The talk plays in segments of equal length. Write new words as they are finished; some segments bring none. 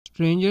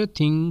Stranger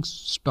Things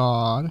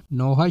star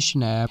Noah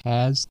Schnapp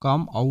has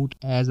come out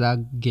as a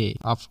gay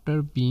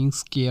after being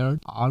scared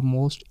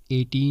almost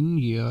 18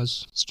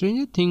 years.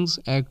 Stranger Things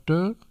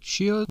actor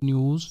shared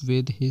news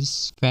with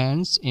his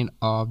fans in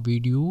a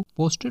video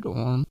posted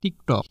on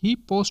TikTok. He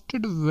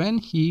posted when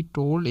he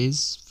told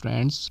his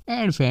friends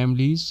and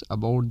families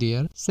about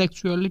their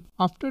sexuality.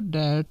 After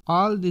that,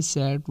 all they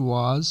said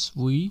was,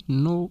 "We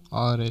know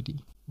already."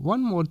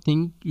 One more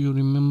thing, you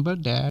remember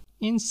that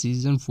in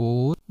season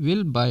 4,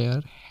 Will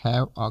Byers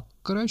have a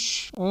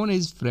crush on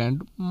his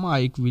friend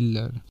Mike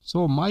Wheeler.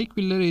 So Mike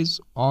Wheeler is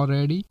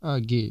already a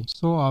gay.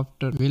 So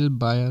after Will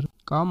Byers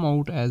come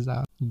out as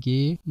a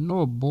gay,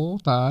 no,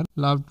 both are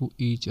love to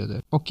each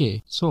other.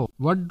 Okay, so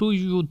what do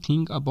you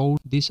think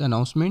about this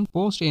announcement?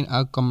 Post in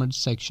our comment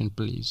section,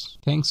 please.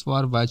 Thanks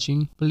for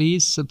watching.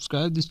 Please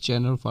subscribe this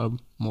channel for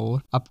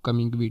more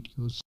upcoming videos.